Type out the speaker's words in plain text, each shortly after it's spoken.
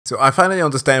So I finally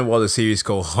understand what the series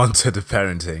called Haunted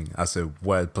Parenting as a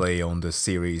wordplay on the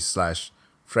series slash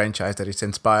franchise that it's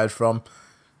inspired from.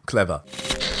 Clever.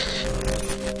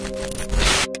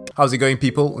 How's it going,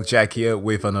 people? Jack here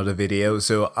with another video.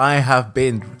 So I have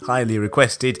been highly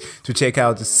requested to check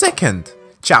out the second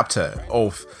chapter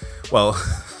of, well,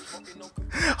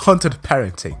 Haunted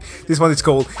Parenting. This one is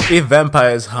called If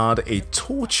Vampires Had a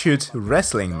Tortured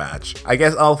Wrestling Match. I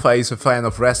guess Alpha is a fan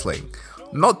of wrestling.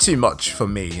 Not too much for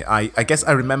me. I guess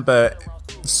I remember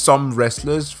some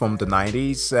wrestlers from the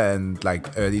 90s and like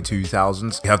early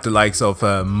 2000s. You have the likes of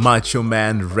Macho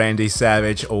Man, Randy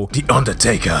Savage, or The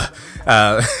Undertaker.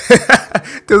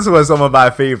 Those were some of my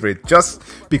favorites, just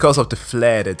because of the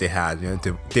flair that they had. You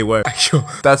know, they were actual.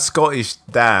 That Scottish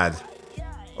dad,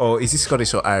 or is he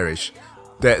Scottish or Irish?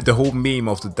 The whole meme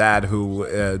of the dad who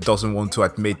doesn't want to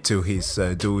admit to his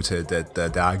daughter that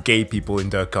there are gay people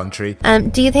in their country.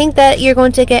 Do you think that you're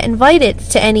going to get invited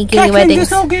to any gay Kathleen, weddings?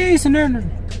 there's no gays in Ireland.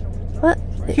 What?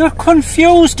 You're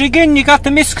confused again. You got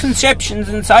the misconceptions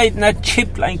inside in that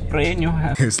chip-like brain you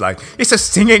have. It's like, it's a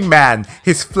singing man.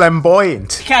 He's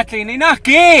flamboyant. Kathleen, you're not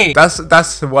gay.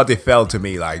 That's what it felt to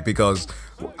me like, because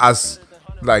as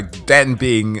like then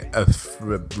being a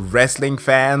wrestling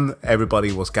fan,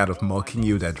 everybody was kind of mocking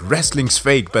you that wrestling's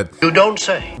fake, but you don't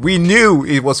say. We knew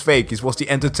it was fake. It was the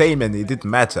entertainment. It didn't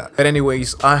matter. But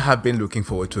anyways, I have been looking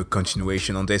forward to a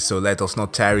continuation on this, so let us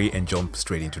not tarry and jump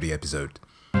straight into the episode.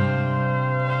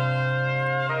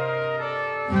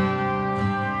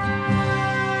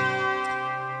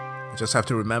 I just have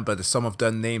to remember that some of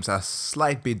their names are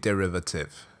slightly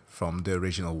derivative from the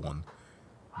original one.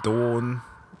 Dawn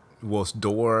was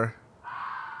Door,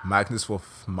 Magnus was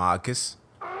Marcus.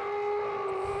 They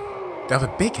have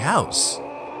a big house.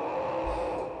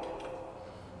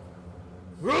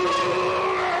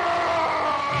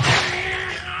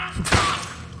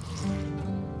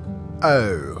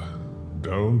 Oh.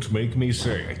 Don't make me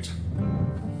say it.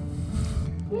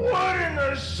 What in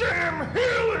the Sam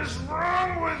Hill is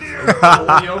wrong with you?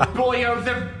 Boyo,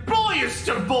 the boyest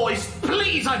of boys!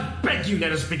 Please, I beg you,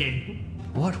 let us begin.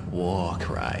 What war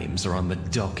crimes are on the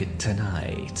docket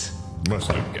tonight?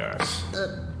 Mustard gas.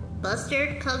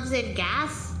 Mustard comes in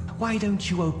gas? Why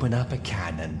don't you open up a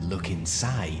can and look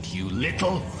inside, you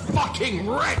little Fucking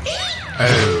wretch!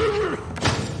 Oh.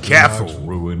 Careful. Not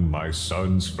ruin my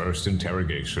son's first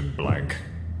interrogation, blank.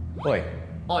 Oi.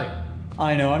 Oi.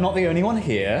 I know I'm not the only one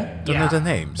here Don't know their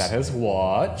names. that has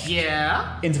watched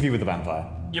Yeah? Interview with the Vampire.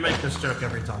 You make this joke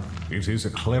every time. It is a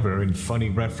clever and funny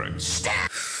reference.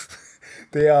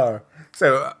 They are.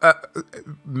 So,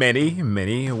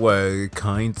 many were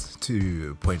kind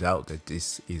to point out that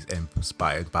this is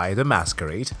inspired by The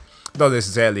Masquerade. Not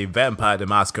necessarily Vampire the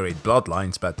Masquerade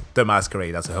Bloodlines, but The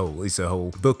Masquerade as a whole. It's a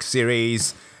whole book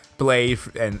series, play,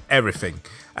 and everything.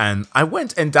 And I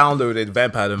went and downloaded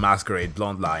Vampire the Masquerade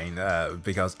Bloodline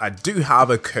because I do have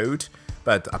a code,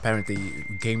 but apparently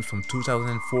games from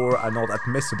 2004 are not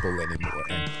admissible anymore.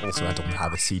 And also I don't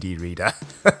have a CD reader.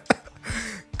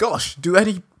 Gosh, do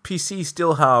any PCs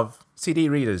still have CD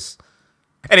readers?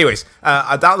 Anyways,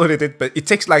 I downloaded it, but it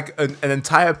takes like an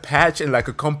entire patch and like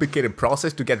a complicated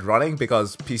process to get running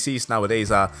because PCs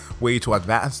nowadays are way too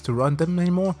advanced to run them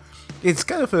anymore. It's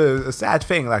kind of a sad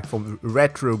thing, like for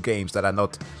retro games that are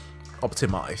not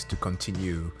optimized to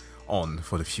continue on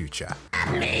for the future.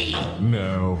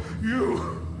 No.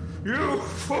 You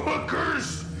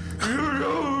fuckers! You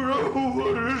don't know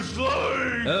what it's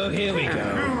like! Oh, here we go.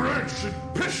 You wretched,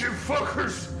 pissy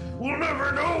fuckers will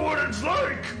never know what it's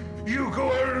like! You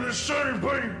go out in the sun and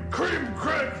buy cream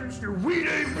crackers, your wheat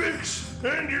bix,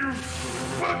 and your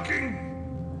fucking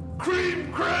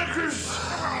cream crackers!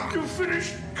 You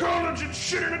finish college and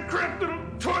shit in a crap little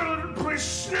toilet and play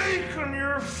Snake on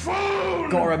your phone!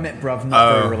 Gotta admit, bruv,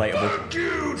 not very relatable. Fuck you,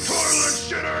 toilet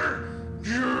shitter!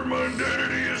 Your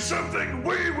mundanity is something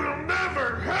we will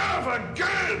never have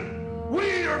again!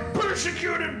 We are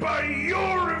persecuted by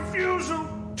your refusal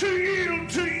to yield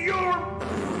to your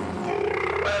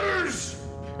letters!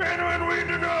 And when we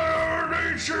deny our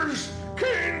natures,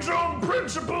 Cain's own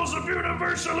principles of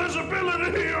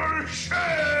universalizability are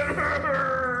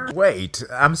shattered! Wait,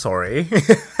 I'm sorry.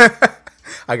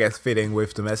 I guess fitting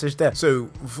with the message there.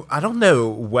 So, I don't know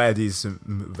where this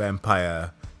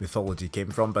vampire mythology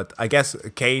came from, but I guess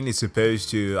Cain is supposed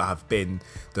to have been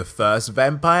the first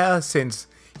vampire since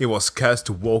he was cursed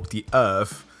to walk the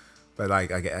earth, but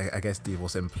like I guess he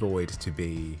was employed to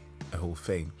be a whole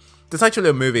thing. There's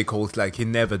actually a movie called like He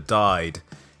Never Died,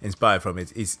 inspired from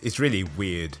it. It's really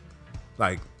weird.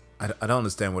 Like I don't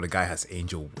understand why the guy has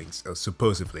angel wings, or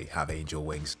supposedly have angel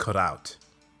wings cut out.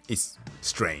 It's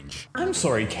strange. I'm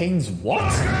sorry, Kane's what?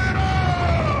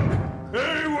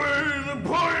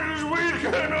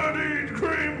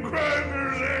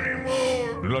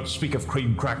 not speak of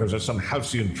cream crackers as some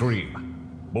halcyon dream.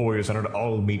 Boy is on an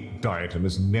all-meat diet and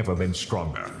has never been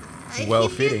stronger. I Well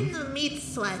keep fitting. getting the meat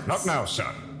sweats. Not now,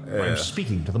 son. I'm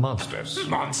speaking to the monsters.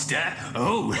 Monster?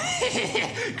 Oh,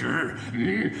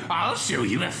 I'll show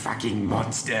you a fucking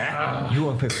monster. You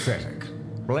are pathetic.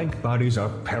 Blank bodies are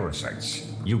parasites.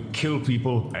 You kill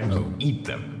people and you eat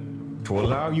them. To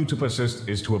allow you to persist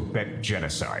is to abet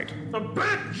genocide.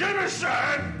 Abet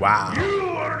genocide? Wow. You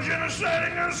are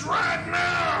genociding us right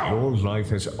now! Your life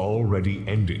has already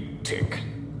ended, Tick.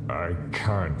 I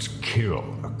can't kill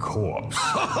a corpse.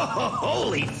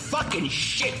 Holy fucking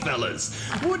shit,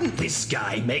 fellas! Wouldn't this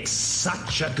guy make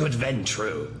such a good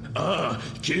Ventru?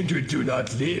 Kindred do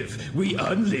not live, we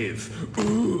unlive.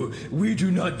 Ooh, we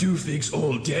do not do things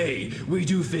all day, we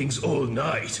do things all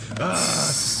night.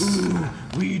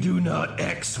 We do not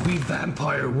X, we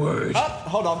vampire word.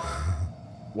 Hold on.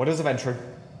 What is a Ventru?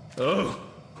 Oh,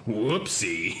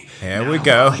 whoopsie. Here we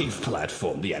go. I've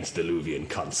platformed the antediluvian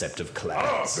concept of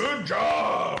clans. Good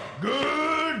job!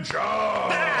 Good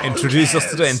job! Introduce us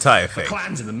to the entire The thing.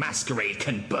 clans in the masquerade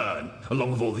can burn,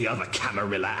 along with all the other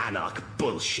Camarilla Anarch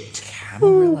bullshit.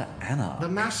 Camarilla Anna. The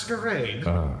masquerade.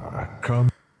 Come.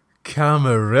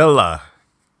 Camarilla.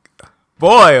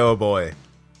 Boy, oh boy.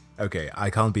 Okay,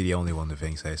 I can't be the only one who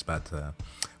thinks this, but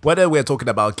whether we're talking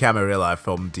about Camarilla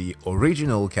from the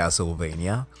original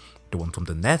Castlevania, the one from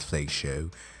the Netflix show,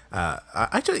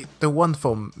 actually the one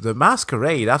from the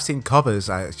Masquerade, I've seen covers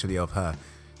actually of her,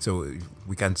 so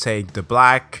we can say the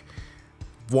black,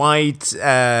 white,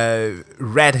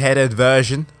 red-headed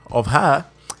version of her,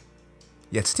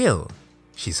 yet still,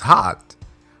 she's hot.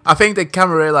 I think that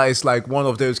Camarilla is like one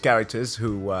of those characters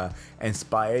who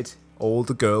inspired all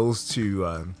the girls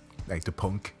to, like the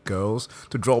punk girls,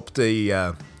 to drop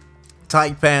the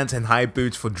tight pants and high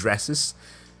boots for dresses,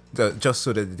 just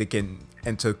so that they can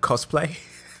enter cosplay.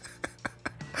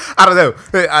 I don't know.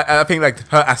 I think like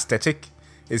her aesthetic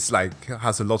is like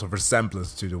has a lot of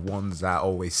resemblance to the ones I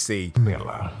always see.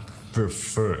 Miller, the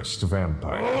first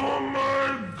vampire. Oh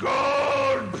my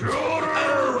god, Peter!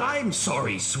 Oh, I'm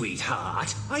sorry,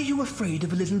 sweetheart. Are you afraid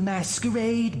of a little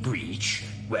masquerade breach?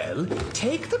 Well,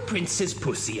 take the prince's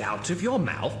pussy out of your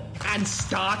mouth and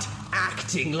start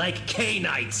acting like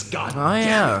Canaanites,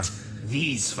 goddammit.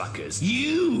 These fuckers,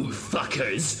 you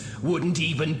fuckers, wouldn't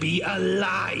even be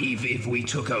alive if we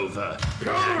took over.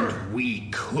 And we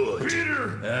could.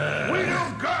 Peter, we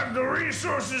don't got the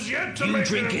resources yet to You make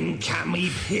drinking cami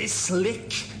piss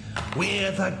lick?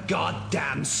 We're the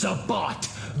goddamn Sabbat,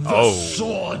 the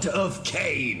Sword of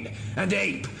Cain. And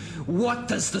Ape, what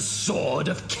does the Sword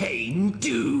of Cain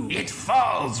do? It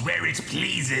falls where it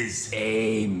pleases.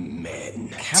 Amen.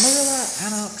 Camarilla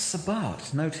Anarch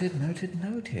Sabat.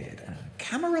 Noted.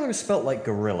 Camarilla is spelt like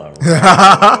gorilla,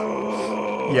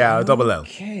 right? Yeah, double L.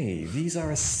 Okay, these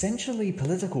are essentially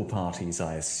political parties,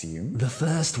 I assume. The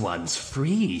first one's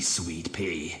free, sweet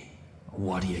pea.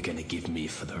 What are you gonna give me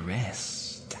for the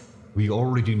rest? We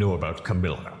already know about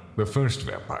Camilla, the first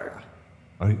vampire.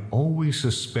 I always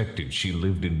suspected she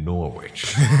lived in Norwich.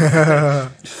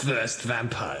 First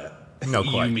vampire. No,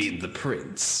 quite. You mean the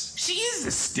prince? She is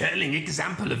a sterling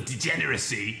example of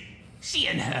degeneracy. She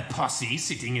and her posse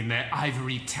sitting in their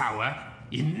ivory tower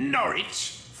in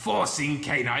Norwich, forcing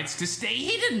Canaanites to stay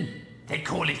hidden. They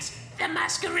call it the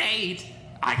masquerade.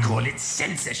 I call it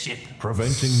censorship.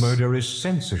 Preventing murder is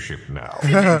censorship now.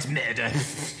 Prevent murder.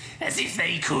 As if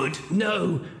they could.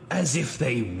 No, as if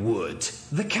they would.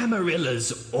 The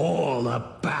Camarilla's all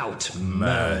about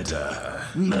murder.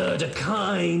 Murder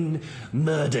kine,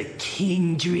 murder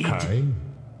kindred. Kine?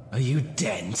 Are you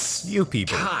dense? You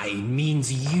people. Kine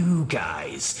means you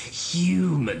guys,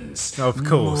 humans. Of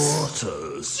course.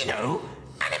 Mortals. You know,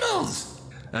 animals.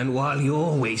 And while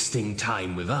you're wasting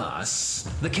time with us,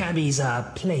 the Cammies are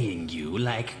playing you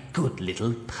like good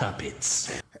little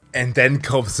puppets. And then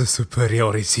comes the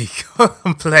superiority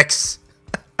complex.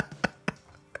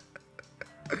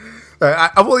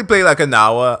 I've only played like an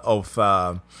hour of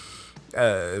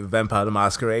Vampire the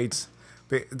Masquerade.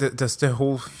 There's the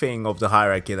whole thing of the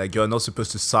hierarchy, like you're not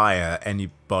supposed to sire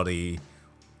anybody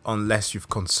unless you've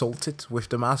consulted with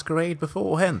the Masquerade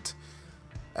beforehand.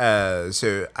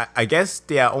 So I guess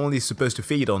they are only supposed to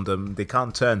feed on them, they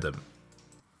can't turn them.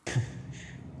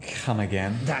 Come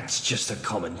again. That's just a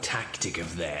common tactic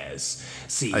of theirs.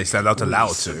 See, At least they're not allowed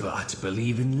to. Sabbat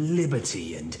believe in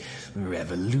liberty and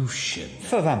revolution.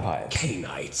 For vampires.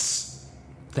 Canaanites.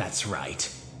 That's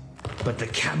right. But the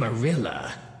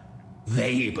Camarilla,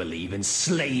 they believe in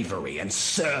slavery and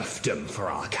serfdom for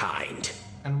our kind.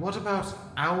 And what about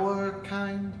our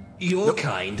kind? Your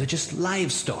kind are just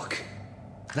livestock.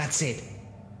 That's it.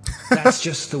 That's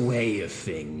just the way of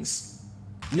things.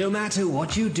 No matter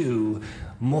what you do,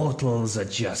 mortals are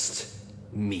just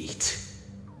meat.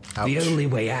 Ouch. The only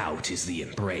way out is the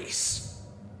embrace.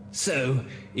 So,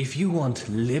 if you want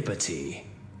liberty,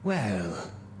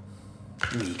 well,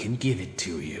 we can give it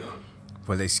to you.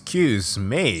 Well, excuse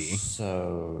me.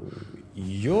 So,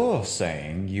 you're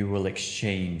saying you will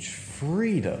exchange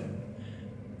freedom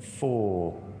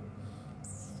for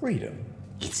freedom?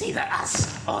 It's either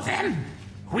us or them.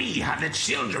 We are the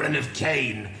children of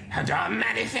Cain, and our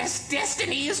manifest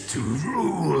destiny is to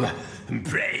rule.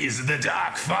 Praise the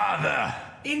Dark Father.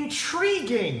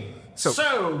 Intriguing.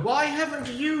 So, why haven't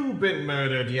you been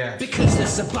murdered yet? Because the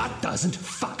Sabbat doesn't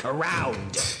fuck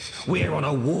around. We're on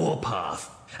a warpath,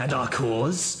 and our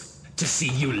cause? To see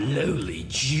you lowly,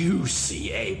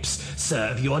 juicy apes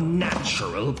serve your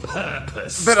natural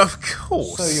purpose. But of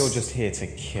course. So you're just here to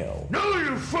kill? No,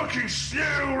 you fucking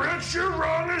snail wretch, you're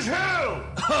wrong as hell!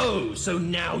 Oh, so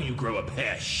now you grow a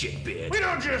pair, shitbeard. We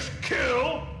don't just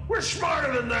kill, we're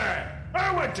smarter than that!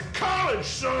 I went to college,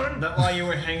 son! That why you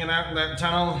were hanging out in that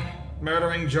tunnel?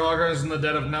 Murdering joggers in the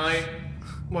dead of night?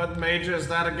 What major is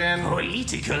that again?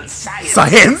 Political science.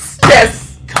 Science?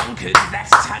 Yes! Conquered that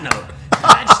tunnel.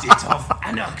 Purged it of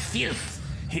Anarch filth.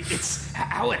 It's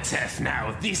our turf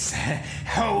now, this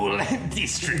whole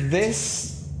district.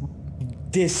 This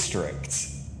district?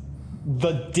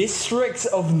 The district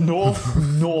of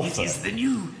Norfolk? It is the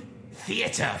new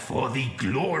theatre for the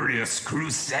glorious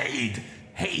crusade.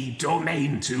 A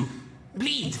domain to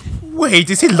bleed. Wait,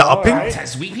 is he laughing?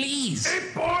 As we please.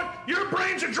 Hey, boy, your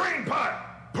brain's a drain pipe.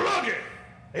 Plug it.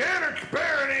 The Anarch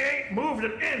Barony ain't moved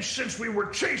an inch since we were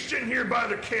chased in here by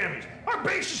the cammies. Our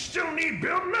bases still need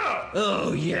building up.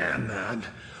 Oh yeah, man.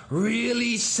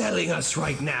 Really selling us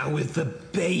right now with the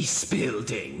base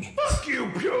building. Fuck you,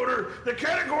 Piotr. The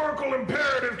categorical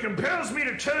imperative compels me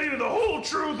to tell you the whole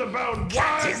truth about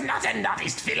That why... is not a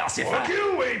novice philosopher. Fuck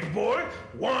you, ape boy.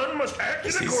 One must act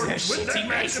in This is accordance a with that shitty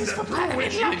maxim basis that for through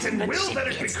which you can enlightenment will that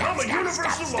it shit. become a Stop,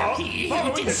 universal law.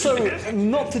 Following the So,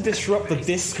 not to disrupt the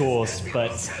discourse,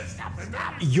 but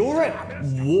you're at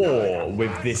war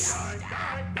with this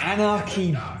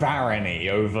anarchy barony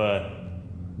over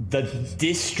the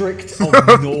district of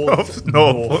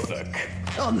Norfolk.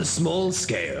 On the small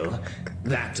scale,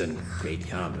 that and Great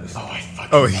Yarmouth. Oh, I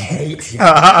fucking hate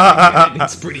Yarmouth.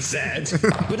 It's pretty sad.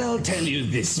 But I'll tell you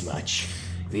this much.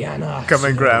 The Anarchs,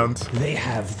 Common ground. They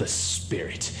have the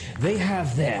spirit. They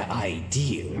have their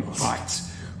ideals.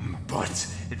 But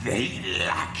they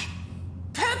lack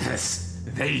purpose.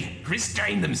 They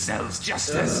restrain themselves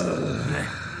just as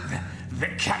the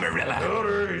Camarilla.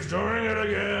 Piotr, he's doing it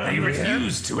again. They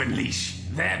refuse to unleash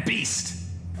their beast.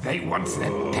 They want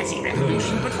their petty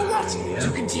revolution, but for what? To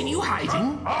continue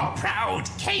hiding? Proud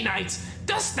Cainite,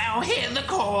 dost thou hear the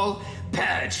call?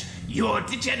 Purge your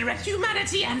degenerate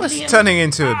humanity and What's live turning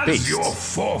into a as beast? your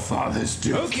forefathers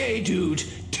did. Okay, dude,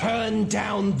 turn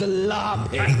down the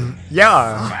LARPing.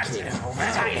 Yeah.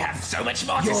 But I have so much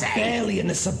more to You're say. barely in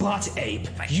the Sabbat, ape.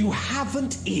 You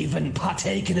haven't even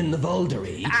partaken in the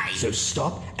Voldery. So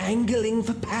stop angling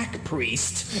for Pack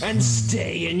Priest and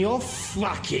stay in your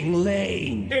fucking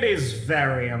lane. It is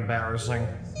very embarrassing.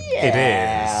 It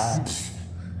is.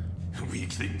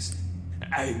 Weaklings.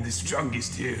 I'm the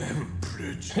strongest here.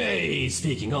 Hey,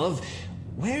 speaking of,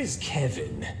 where is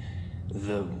Kevin?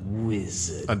 The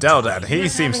wizard. I doubt that. He We're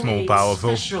seems having more a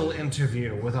powerful. Special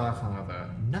interview with our father.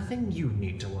 Nothing you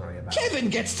need to worry about. Kevin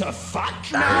gets to fuck?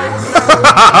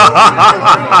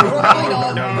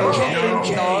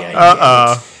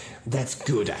 Okay. That's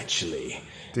good, actually.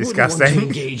 Disgusting. Wouldn't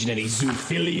want to engage in any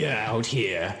zoophilia out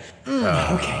here.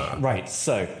 Okay, right,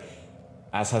 so,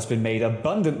 as has been made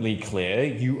abundantly clear,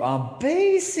 you are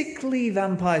basically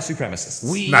vampire supremacists.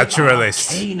 We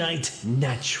Naturalist. are Cainite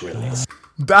naturalists.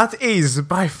 That is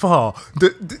by far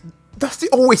that's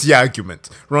always the argument,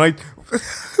 right?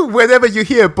 Whenever you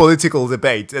hear political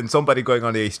debate and somebody going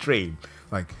on the extreme,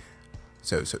 like,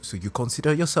 so you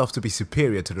consider yourself to be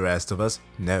superior to the rest of us?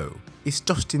 No, it's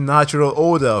just the natural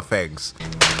order of things.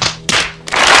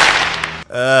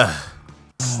 And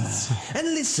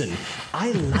listen,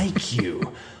 I like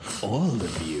you. All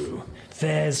of you.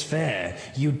 Fair's fair.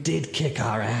 You did kick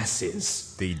our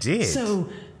asses. They did. So,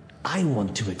 I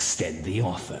want to extend the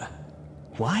offer.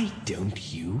 Why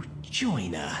don't you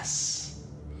join us?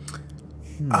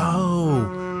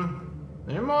 Oh.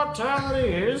 Immortality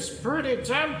is pretty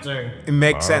tempting. It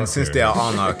makes sense since they are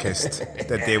anarchists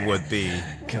that they would be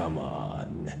Come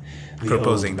on. The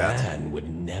proposing old that. man would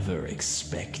never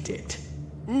expect it.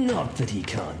 Not that he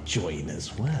can't join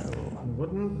as well.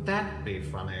 Wouldn't that be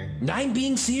funny? I'm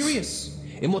being serious.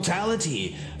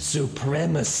 Immortality,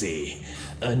 supremacy,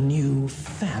 a new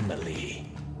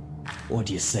family. What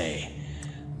do you say?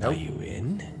 Are you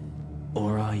in?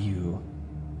 Or are you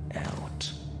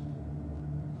out?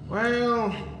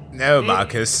 Well... No,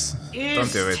 Marcus.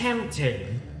 Don't do it.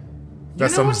 Tempting.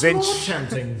 That's you know some what's zinch. more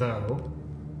tempting, though?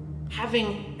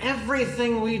 Having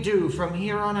everything we do from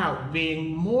here on out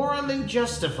being morally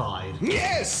justified.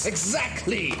 Yes,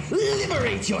 exactly.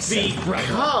 Liberate yourself, brother.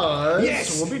 Because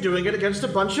Yes. we'll be doing it against a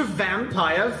bunch of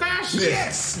vampire fascists.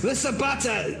 Yes, the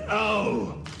Sabata.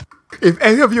 Oh. If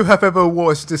any of you have ever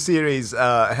watched the series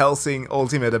Hellsing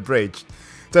Ultimate Abridged,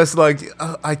 there's like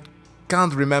I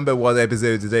can't remember what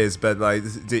episode it is, but like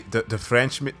the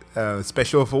French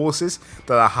special forces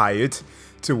that are hired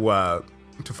to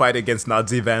fight against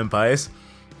Nazi vampires.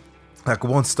 Like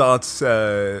one starts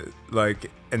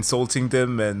like insulting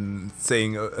them and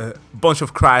saying a bunch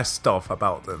of crass stuff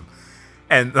about them,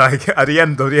 and like at the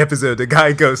end of the episode, the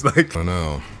guy goes like, I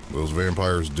know. Those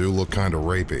vampires do look kind of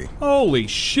rapey. Holy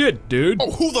shit, dude.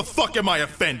 Oh, who the fuck am I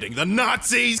offending? The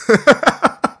Nazis?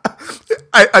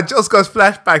 I just got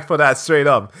flashback for that straight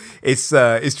up. It's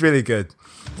really good.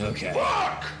 Okay.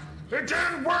 Fuck! It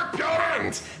didn't work,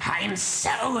 Yoda! I'm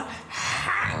so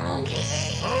hungry.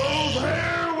 Oh,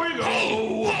 there we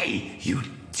go! Hey, you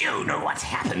do know what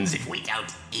happens if we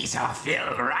don't eat our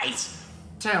fill, right?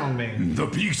 Tell me. The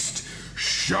beast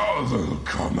shall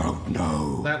come out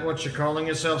now. That what you're calling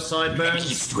yourself, The Sideburns?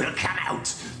 beast will come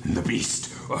out. The beast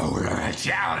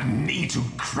shall need to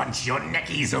crunch your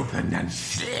neckies open and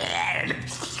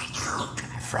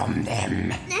from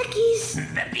them. Neckies?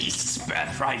 The beast's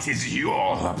birthright is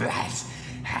your blood,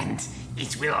 and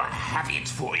it will have it,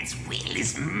 for its will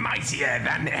is mightier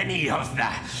than any of the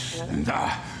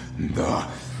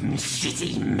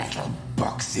shitty metal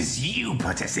boxes you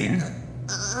put us in.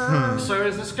 So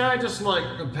is this guy just like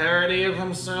a parody of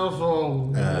himself, or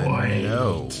what?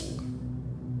 No.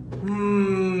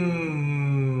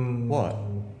 What?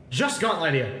 Just got an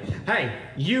idea. Hey,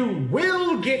 you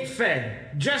will get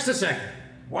fed. Just a second.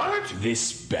 What?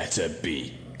 This better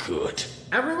be good.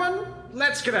 Everyone,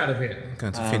 let's get out of here.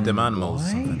 Going to feed them animals.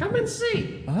 Come and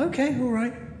see. Okay,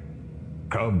 alright.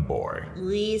 Come, boy.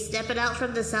 We stepping out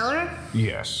from the cellar?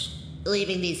 Yes.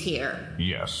 Leaving these here.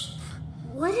 Yes.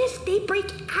 What if they break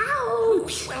out?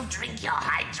 We will drink your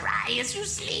hide dry as you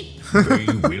sleep. They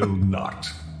will not.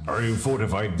 Are you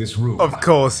fortified this room? Of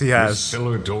course he This has.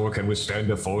 cellar door can withstand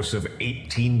a force of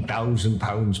 18,000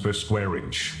 pounds per square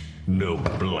inch. No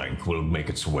blank will make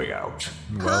its way out.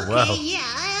 Okay, yeah,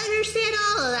 I understand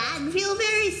all of that and feel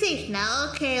very safe now.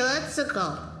 Okay, let's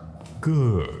go.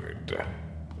 Good.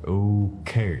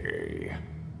 Okay.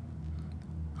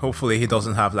 Hopefully he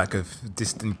doesn't have like a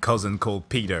distant cousin called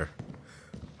Peter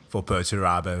for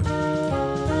Perturabo.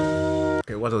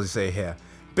 Okay, what does he say here?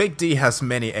 Big D has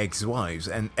many ex-wives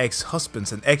and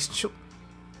ex-husbands and ex-children.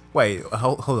 Wait,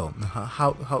 hold on.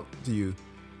 How do you...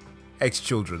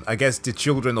 Ex-children? I guess the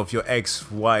children of your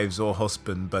ex-wives or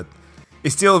husband, but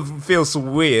it still feels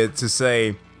weird to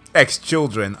say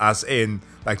ex-children as in,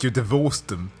 like, you divorced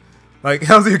them. Like,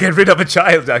 how do you get rid of a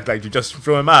child? Like you just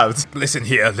throw him out? Listen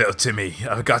here, little Timmy.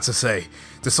 I've got to say,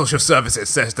 the social services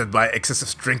says that my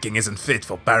excessive drinking isn't fit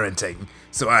for parenting,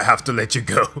 so I have to let you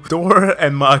go. Dora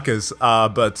and Marcus are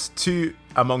but two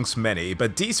amongst many,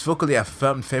 but Dee's vocally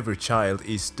affirmed favorite child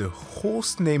is the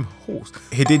horse named Horse.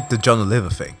 He did the John Oliver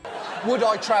thing. Would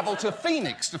I travel to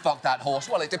Phoenix to fuck that horse?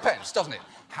 Well, it depends, doesn't it?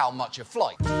 How much a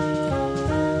flight?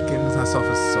 Again, that's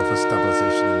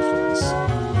self-stabilization influence.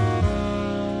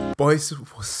 Boys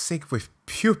was sick with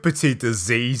puberty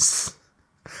disease,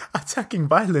 attacking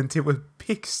violently with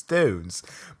big stones.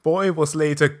 Boy was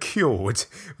later cured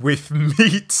with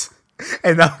meat,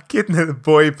 and now Kitten and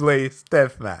Boy play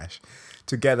Deathmatch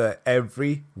together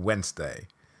every Wednesday.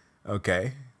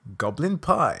 Okay, Goblin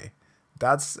Pie.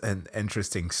 That's an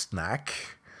interesting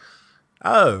snack.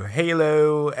 Oh,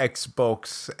 Halo,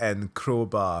 Xbox, and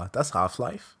Crowbar. That's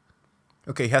Half-Life.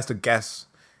 Okay, he has to guess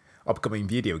upcoming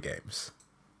video games.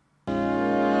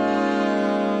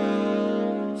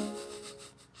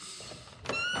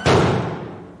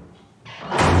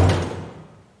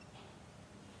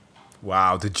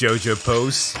 Wow, the JoJo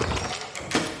pose.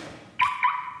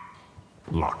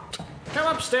 Locked.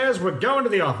 Come upstairs, we're going to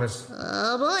the office.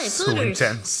 Oh boy, So footers.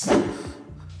 intense.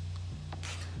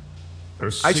 A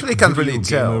Actually sick can't really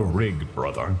video tell. gamer rig,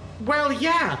 brother. Well,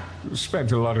 yeah.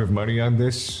 Spent a lot of money on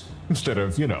this instead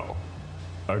of, you know,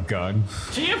 a gun.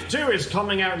 TF2 is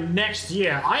coming out next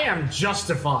year. I am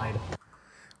justified.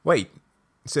 Wait,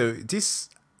 so this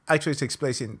actually takes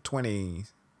place in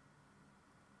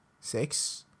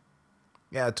 26?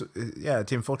 Yeah,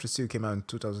 Team Fortress 2 came out in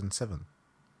 2007.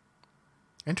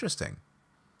 Interesting.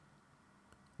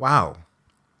 Wow.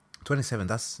 27,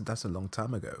 that's a long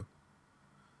time ago.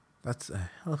 That's a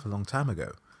hell of a long time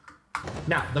ago.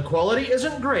 Now, the quality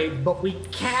isn't great, but we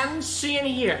can see and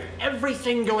hear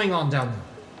everything going on down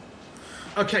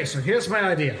there. Okay, so here's my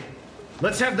idea.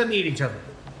 Let's have them eat each other.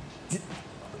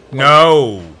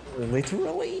 No!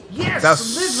 Literally? Yes,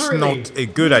 that's literally. not a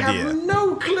good idea. I have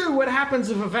no clue what happens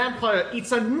if a vampire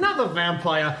eats another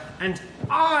vampire, and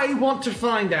I want to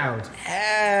find out.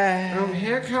 Oh,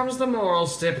 here comes the moral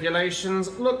stipulations.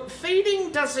 Look,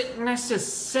 feeding doesn't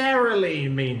necessarily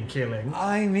mean killing.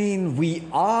 I mean, we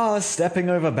are stepping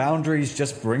over boundaries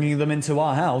just bringing them into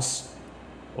our house.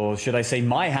 Or should I say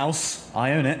my house?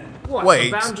 I own it. What, Wait.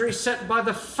 the boundary set by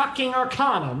the fucking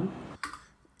Arcanum?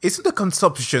 Isn't the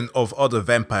consumption of other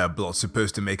vampire blood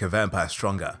supposed to make a vampire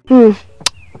stronger?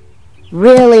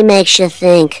 Really makes you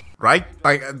think. Right?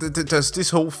 Like, there's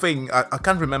this whole thing, I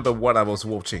can't remember what I was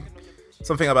watching.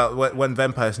 Something about when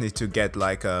vampires need to get,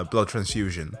 like, a blood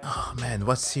transfusion. Oh man,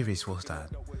 what series was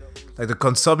that? Like, the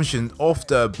consumption of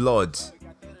the blood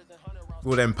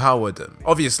would empower them.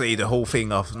 Obviously, the whole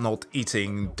thing of not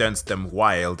eating turns them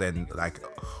wild and, like,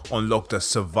 unlock the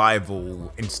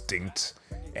survival instinct.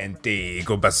 And they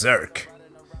go berserk.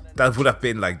 That would have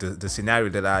been like the scenario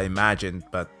that I imagined,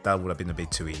 but that would have been a bit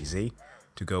too easy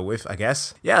to go with, I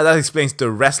guess. Yeah, that explains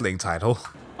the wrestling title.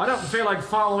 I don't feel like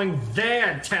following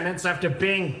their tenets after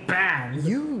being banned.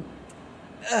 You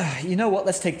know what?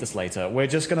 Let's take this later. We're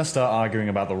just gonna start arguing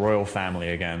about the royal family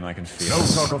again. I can feel No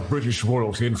it. talk of British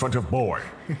royalty in front of boy.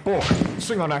 Boy,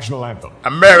 sing our national anthem.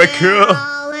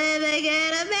 America!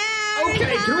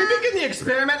 Okay, can we begin the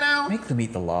experiment now? Make them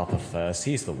eat the Larper first.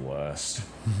 He's the worst.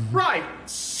 Right,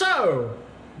 so...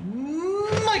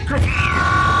 Microphone...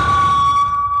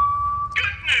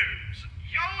 Good news!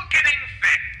 You're getting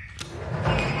fed.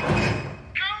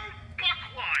 Go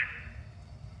Buckwild.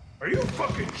 Are you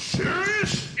fucking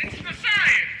serious? It's the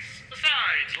science.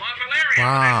 Besides, Lon Valeria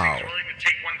Wow. is willing to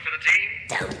take one for the team.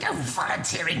 Don't go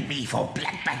volunteering me for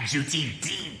black bag duty,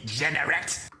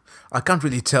 degenerate. I can't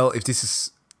really tell if this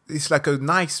is... It's like a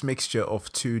nice mixture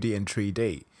of 2D and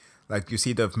 3D. Like, you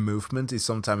see the movement is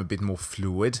sometimes a bit more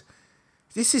fluid.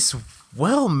 This is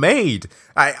well made.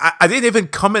 I didn't even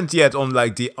comment yet on,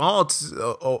 like, the art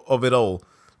of it all.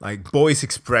 Like, Boy's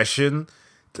expression.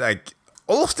 Like,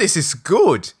 all of this is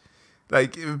good.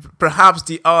 Like, perhaps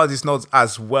the art is not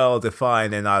as well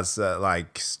defined and as,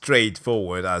 like,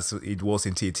 straightforward as it was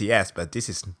in TTS, but this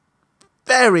is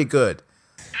very good.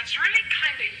 That's really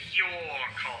kind of your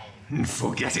call.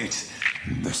 Forget it.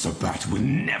 The Sabbat will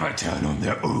never turn on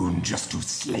their own just to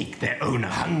slake their own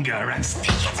hunger and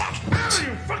sneak attack.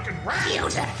 You fucking rat!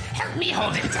 Fielder, help me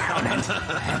hold it down and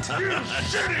You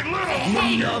shitty little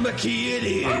Hey. Monarchy it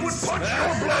is. I would punch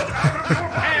your blood out of your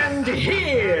And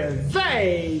here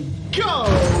they go!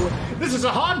 This is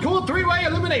a hardcore three-way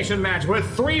elimination match where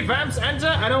 3 vamps enter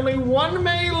and only 1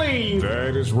 may leave.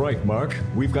 That is right, Mark.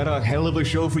 We've got a hell of a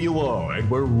show for you all, and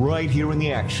we're right here in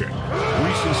the action. We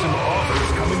see some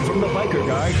offers coming from the biker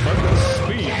guy on the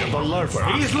speed of the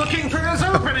LARPer. He's looking for his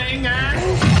opening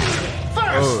and...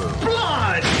 First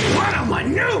blood! what a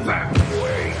maneuver!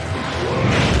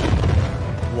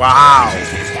 Wow.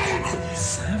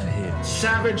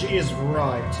 Savage is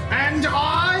right. And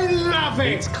I love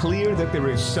it! It's clear that there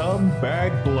is some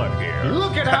bad blood here.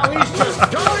 Look at how he's just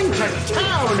going to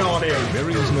town on him! There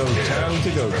is no town to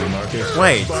go to, Marcus.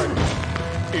 Wait. But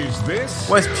is this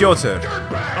Where's Piotr?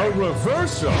 a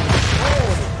reversal?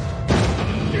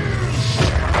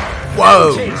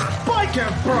 Whoa. It's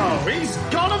Biker Bro! He's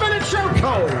got him in a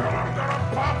chokehold!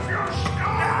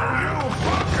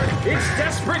 It's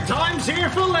desperate times here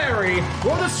for Larry.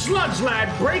 Will the Sludge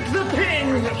Lad break the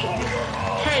pin?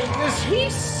 Hey, is he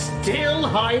still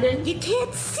hiding? You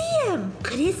can't see him.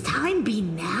 Could his time be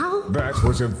now? That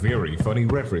was a very funny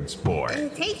reference, boy.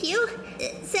 Thank you.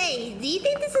 Say, do you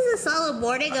think this is a solemn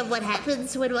warning of what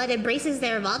happens when one embraces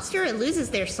their monster and loses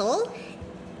their soul?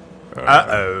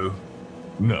 Uh-oh.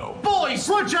 No. Boys,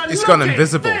 would you It's look gone at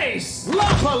invisible. this?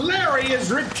 Lapa Larry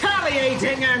is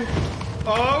retaliating and...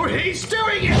 Oh, he's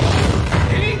doing it!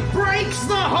 He breaks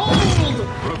the hold!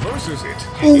 Reverses it.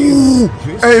 Ooh,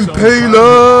 This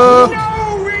Impaler!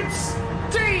 No, it's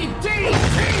DDT!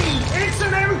 It's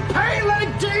an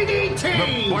Impaler DDT!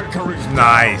 The biker is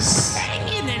Nice.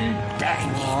 Banging and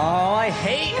banging. Oh, I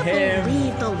hate I him.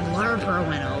 believe the LARPer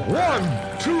went over.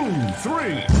 1, 2,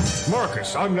 3.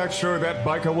 Marcus, I'm not sure that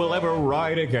biker will ever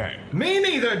ride again. Me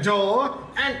neither, Door.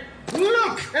 And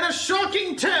look, in a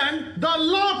shocking turn, the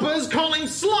LARPer's calling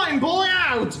Slime Boy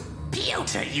out!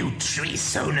 Piotr, you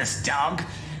treasonous dog.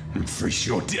 Face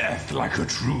your death like a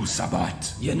true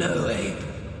Sabbat. You know, Abe,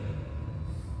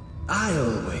 I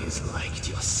always liked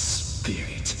your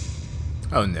spirit.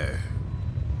 Oh no.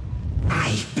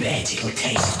 I bet it'll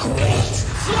taste great.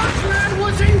 Slugman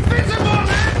was invisible,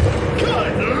 man!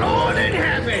 Good Lord in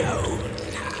heaven!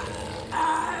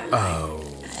 Oh.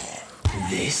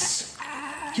 This,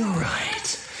 you're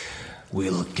right,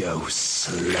 will go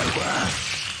slower.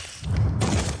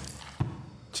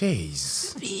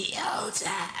 Jeez. Piotr.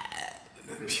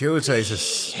 Piotr is a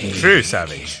true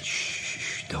savage.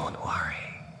 Shh, don't worry.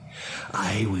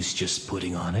 I was just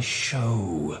putting on a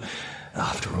show.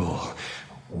 After all,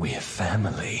 we're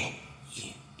family.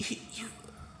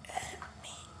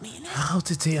 How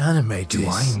did they animate this? Do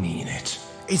I mean it?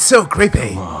 It's so creepy.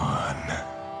 Come on.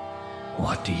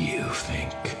 What do you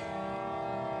think?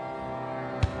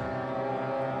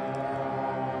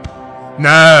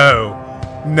 No.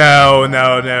 No,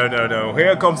 no, no, no, no.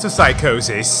 Here comes the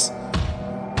psychosis.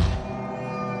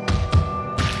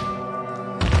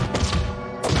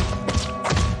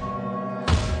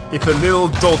 If a little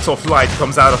dot of light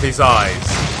comes out of his eyes.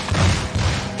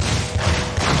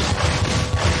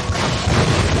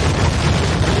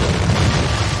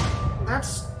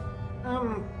 That's,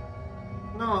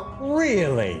 not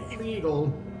Really?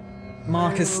 legal.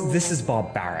 Marcus, this is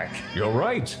barbaric. You're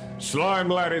right. Slime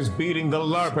Lad is beating the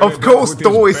LARP. Of course,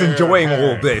 Dor is enjoying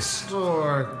all this.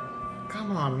 Dor,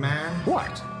 come on, man.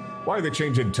 What? Why the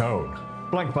change in tone?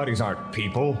 Blank bodies aren't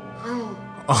people. Oh,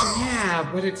 yeah,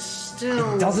 but it's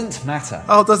still... It doesn't matter.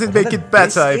 Oh, does it make Whatever it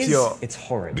better this if is, you're... It's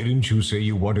horrid. Didn't you say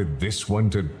you wanted this one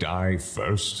to die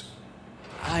first?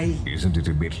 Isn't it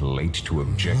a bit late to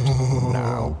object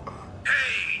now?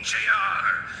 Hey,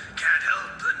 JR! Can't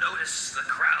help but notice the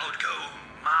crowd go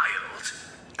mild.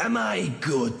 Am I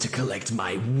good to collect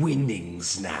my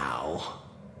winnings now?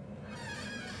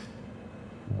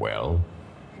 Well?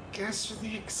 Guess for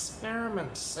the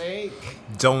experiment's sake.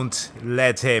 Don't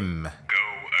let him.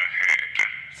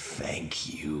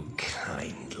 Thank you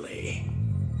kindly.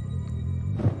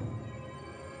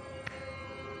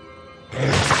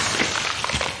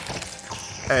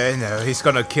 No, he's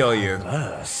gonna kill you.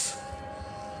 That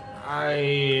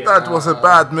was a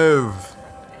bad move.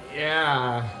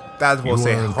 Yeah. That was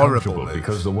You a are horrible uncomfortable move.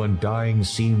 because the one dying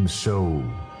seems so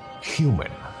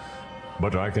human.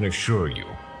 But I can assure you,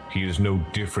 he is no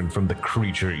different from the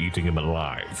creature eating him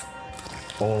alive.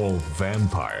 All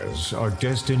vampires are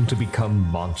destined to become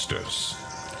monsters.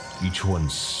 Each one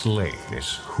slain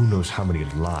is who knows how many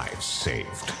lives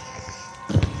saved.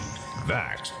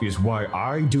 That is why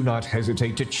I do not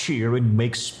hesitate to cheer and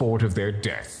make sport of their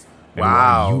death. And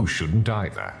Wow. why you shouldn't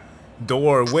either.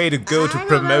 Dor, way to go to I don't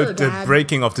promote know, the Dad.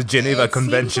 breaking of the Geneva It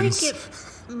Conventions seems like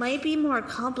it might be more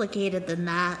complicated than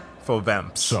that. for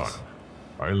vamps. Son,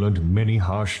 I learned many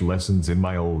harsh lessons in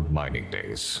my old mining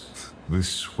days.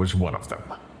 This was one of them.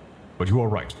 But you are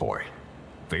right, boy.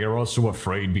 They are also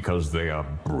afraid because they are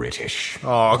British.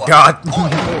 Oh, God.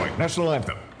 Boy, national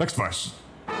anthem. Next verse.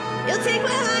 You'll take my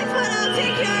life, but I'll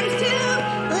take yours too.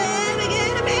 Living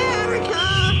in America.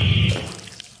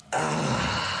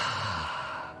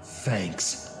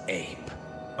 Thanks, Ape.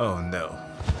 Oh, no.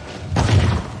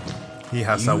 He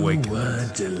has You awakened. were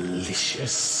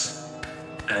delicious.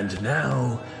 And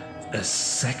now, a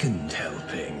second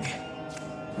helping.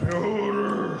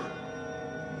 Piotr,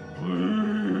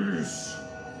 please.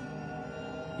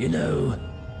 You know,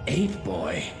 Ape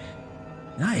Boy,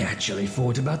 I actually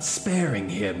thought about sparing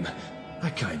him. I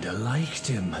kinda liked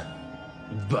him.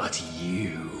 But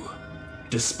you,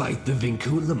 despite the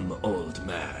vinculum, old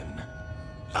man,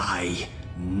 I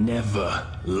never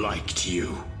liked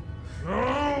you.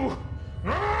 No!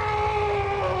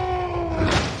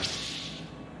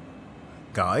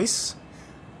 Guys,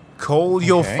 call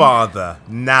your Okay. father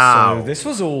now. So this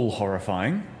was all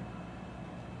horrifying.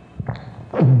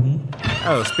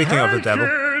 Oh, speaking of the devil.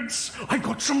 Kids, I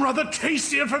got some rather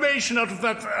tasty information out of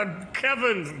that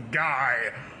Kevin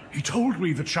guy. He told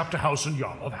me the chapter house in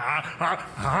Yarmouth. What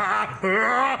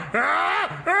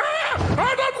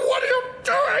are you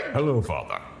doing? Hello,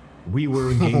 Father. We were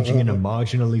engaging in a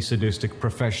marginally sadistic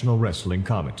professional wrestling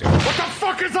commentary. What the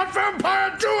fuck is that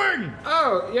vampire doing?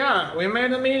 Oh, yeah, we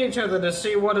made them meet each other to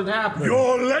see what had happened.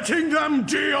 You're letting them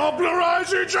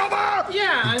Diablerize each other?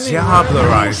 Yeah, I mean...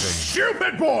 Diablerizing.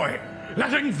 Stupid boy!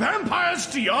 Letting vampires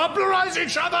Diablerize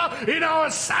each other in our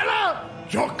cellar?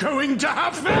 You're going to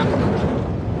have them?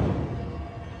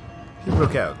 He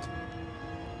broke out.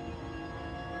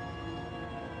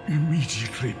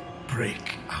 Immediately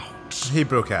break out. He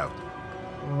broke out.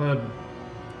 The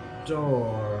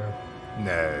door.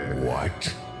 No.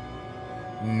 What?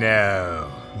 No.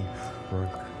 He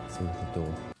broke through the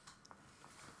door.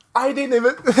 I didn't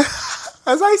even...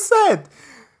 As I said,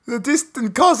 the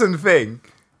distant cousin thing.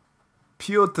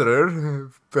 Piotr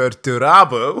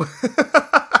Perturabo.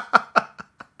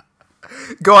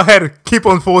 Go ahead, keep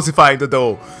on fortifying the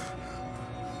door.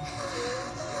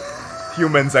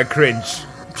 Humans are cringe,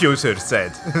 Pewter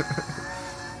said.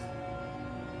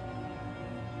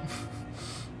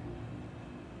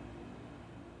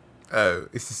 Oh,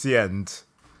 is this the end?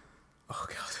 Oh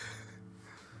god.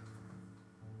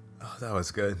 Oh, that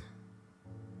was good.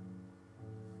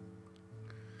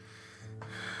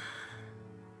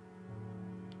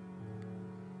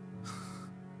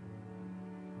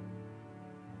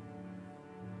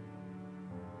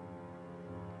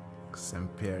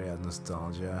 Imperial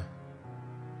nostalgia.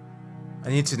 I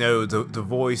need to know the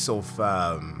voice of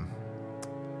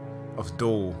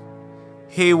Dol.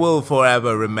 He will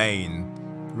forever remain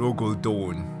Rogal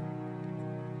Dorn,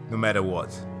 no matter what.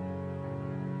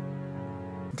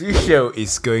 This show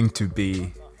is going to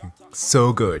be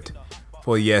so good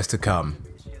for years to come.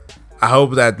 I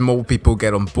hope that more people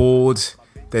get on board.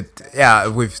 That, yeah,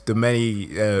 with the many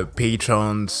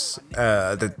patrons,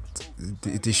 that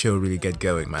this show really get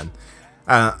going, man.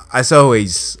 As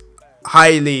always,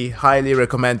 highly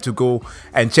recommend to go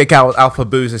and check out Alpha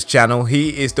Boozer's channel.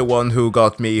 He is the one who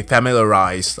got me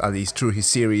familiarized, at least through his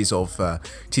series of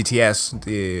TTS,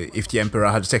 If the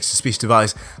Emperor Had a Text-to-Speech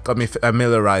Device, got me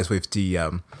familiarized with the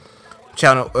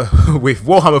channel, with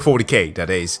Warhammer 40k, that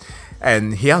is.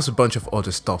 And he has a bunch of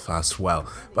other stuff as well.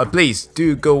 But please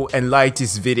do go and like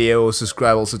this video,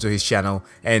 subscribe also to his channel,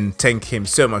 and thank him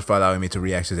so much for allowing me to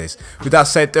react to this. With that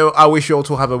said though, I wish you all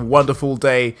to have a wonderful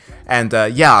day, and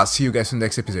yeah, I'll see you guys in the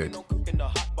next episode.